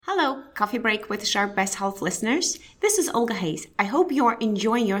Coffee Break with Sharp Best Health listeners. This is Olga Hayes. I hope you're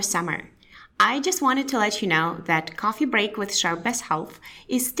enjoying your summer. I just wanted to let you know that Coffee Break with Sharp Best Health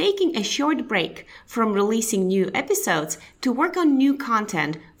is taking a short break from releasing new episodes to work on new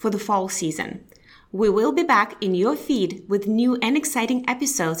content for the fall season. We will be back in your feed with new and exciting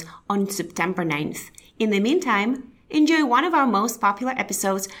episodes on September 9th. In the meantime, enjoy one of our most popular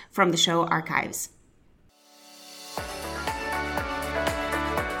episodes from the show archives.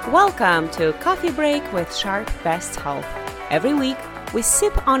 Welcome to Coffee Break with Sharp Best Health. Every week, we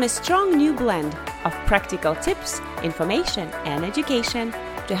sip on a strong new blend of practical tips, information, and education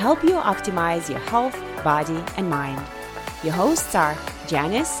to help you optimize your health, body, and mind. Your hosts are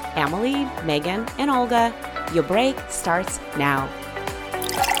Janice, Emily, Megan, and Olga. Your break starts now.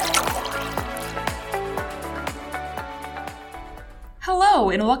 Hello,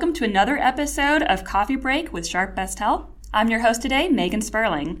 and welcome to another episode of Coffee Break with Sharp Best Health. I'm your host today, Megan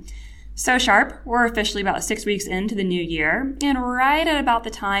Sperling. So Sharp, we're officially about 6 weeks into the new year, and right at about the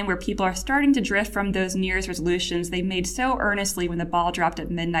time where people are starting to drift from those New Year's resolutions they made so earnestly when the ball dropped at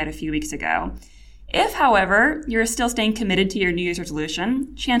midnight a few weeks ago. If, however, you're still staying committed to your New Year's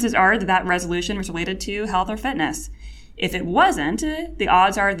resolution, chances are that resolution was related to health or fitness. If it wasn't, the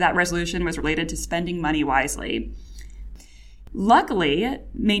odds are that resolution was related to spending money wisely. Luckily,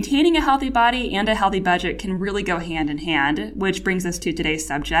 maintaining a healthy body and a healthy budget can really go hand in hand, which brings us to today's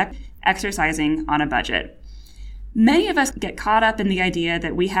subject, exercising on a budget. Many of us get caught up in the idea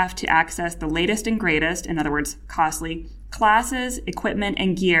that we have to access the latest and greatest, in other words, costly, classes, equipment,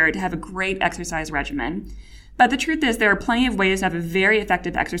 and gear to have a great exercise regimen. But the truth is there are plenty of ways to have a very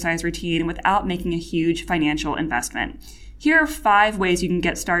effective exercise routine without making a huge financial investment. Here are 5 ways you can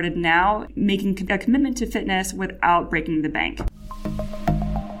get started now, making a commitment to fitness without breaking the bank.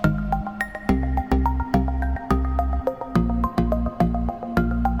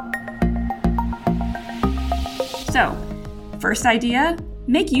 So, first idea,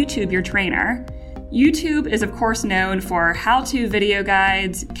 make YouTube your trainer. YouTube is of course known for how-to video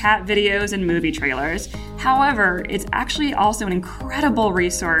guides, cat videos, and movie trailers. However, it's actually also an incredible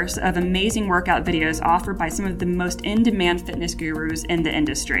resource of amazing workout videos offered by some of the most in-demand fitness gurus in the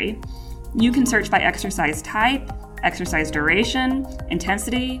industry. You can search by exercise type, exercise duration,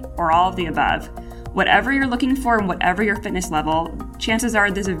 intensity, or all of the above. Whatever you're looking for and whatever your fitness level, chances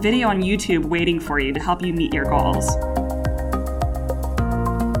are there's a video on YouTube waiting for you to help you meet your goals.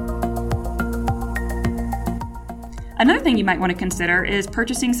 Another thing you might want to consider is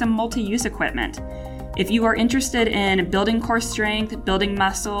purchasing some multi-use equipment. If you are interested in building core strength, building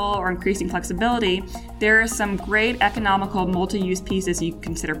muscle, or increasing flexibility, there are some great economical multi-use pieces you can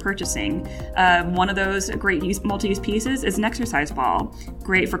consider purchasing. One of those great multi-use pieces is an exercise ball.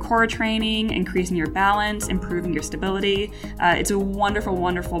 Great for core training, increasing your balance, improving your stability. It's a wonderful,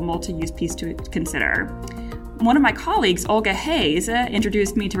 wonderful multi-use piece to consider. One of my colleagues, Olga Hayes,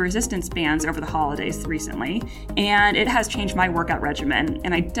 introduced me to resistance bands over the holidays recently, and it has changed my workout regimen,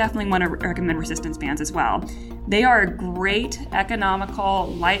 and I definitely want to recommend resistance bands as well. They are a great,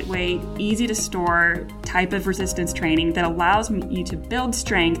 economical, lightweight, easy to store type of resistance training that allows you to build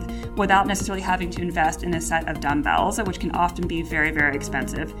strength without necessarily having to invest in a set of dumbbells, which can often be very, very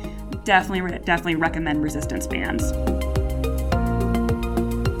expensive. Definitely recommend resistance bands.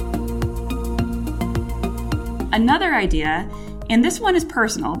 Another idea, and this one is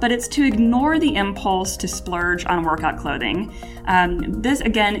personal, but it's to ignore the impulse to splurge on workout clothing. This,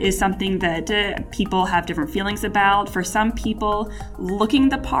 again, is something that people have different feelings about. For some people, looking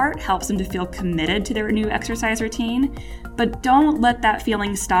the part helps them to feel committed to their new exercise routine, but don't let that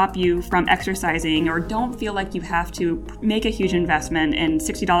feeling stop you from exercising, or don't feel like you have to make a huge investment in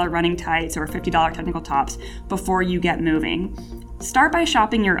 $60 running tights or $50 technical tops before you get moving. Start by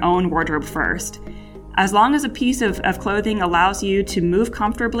shopping your own wardrobe first. As long as a piece of clothing allows you to move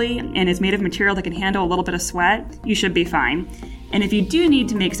comfortably and is made of material that can handle a little bit of sweat, you should be fine. And if you do need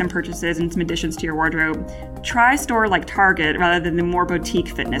to make some purchases and some additions to your wardrobe, try a store like Target rather than the more boutique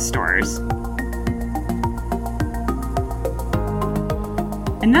fitness stores.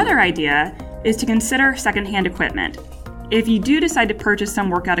 Another idea is to consider secondhand equipment. If you do decide to purchase some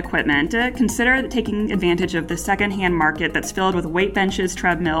workout equipment, consider taking advantage of the secondhand market that's filled with weight benches,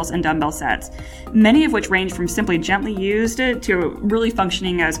 treadmills, and dumbbell sets, many of which range from simply gently used to really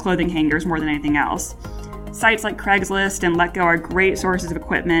functioning as clothing hangers more than anything else. Sites like Craigslist and Letgo are great sources of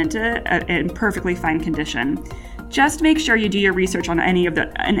equipment in perfectly fine condition. Just make sure you do your research on any of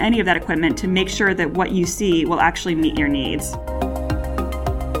that equipment to make sure that what you see will actually meet your needs.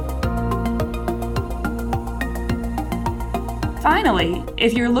 Finally,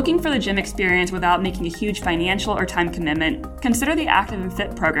 if you're looking for the gym experience without making a huge financial or time commitment, consider the Active and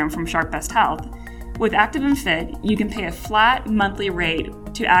Fit program from Sharp Best Health. With Active and Fit, you can pay a flat monthly rate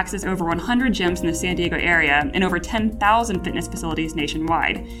to access over 100 gyms in the San Diego area and over 10,000 fitness facilities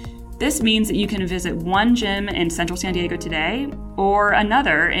nationwide. This means that you can visit one gym in Central San Diego today or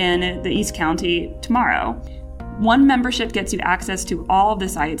another in the East County tomorrow. One membership gets you access to all of the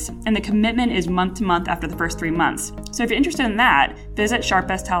sites, and the commitment is month to month after the first 3 months. So if you're interested in that, visit Sharp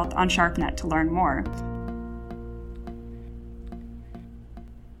Best Health on SharpNet to learn more.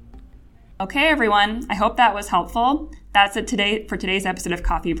 Okay, everyone, I hope that was helpful. That's it for today's episode of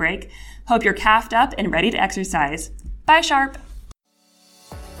Coffee Break. Hope you're caffed up and ready to exercise. Bye, Sharp!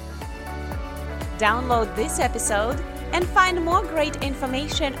 Download this episode and find more great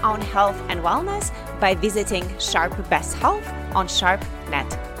information on health and wellness by visiting Sharp Best Health on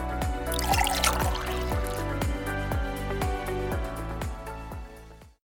SharpNet.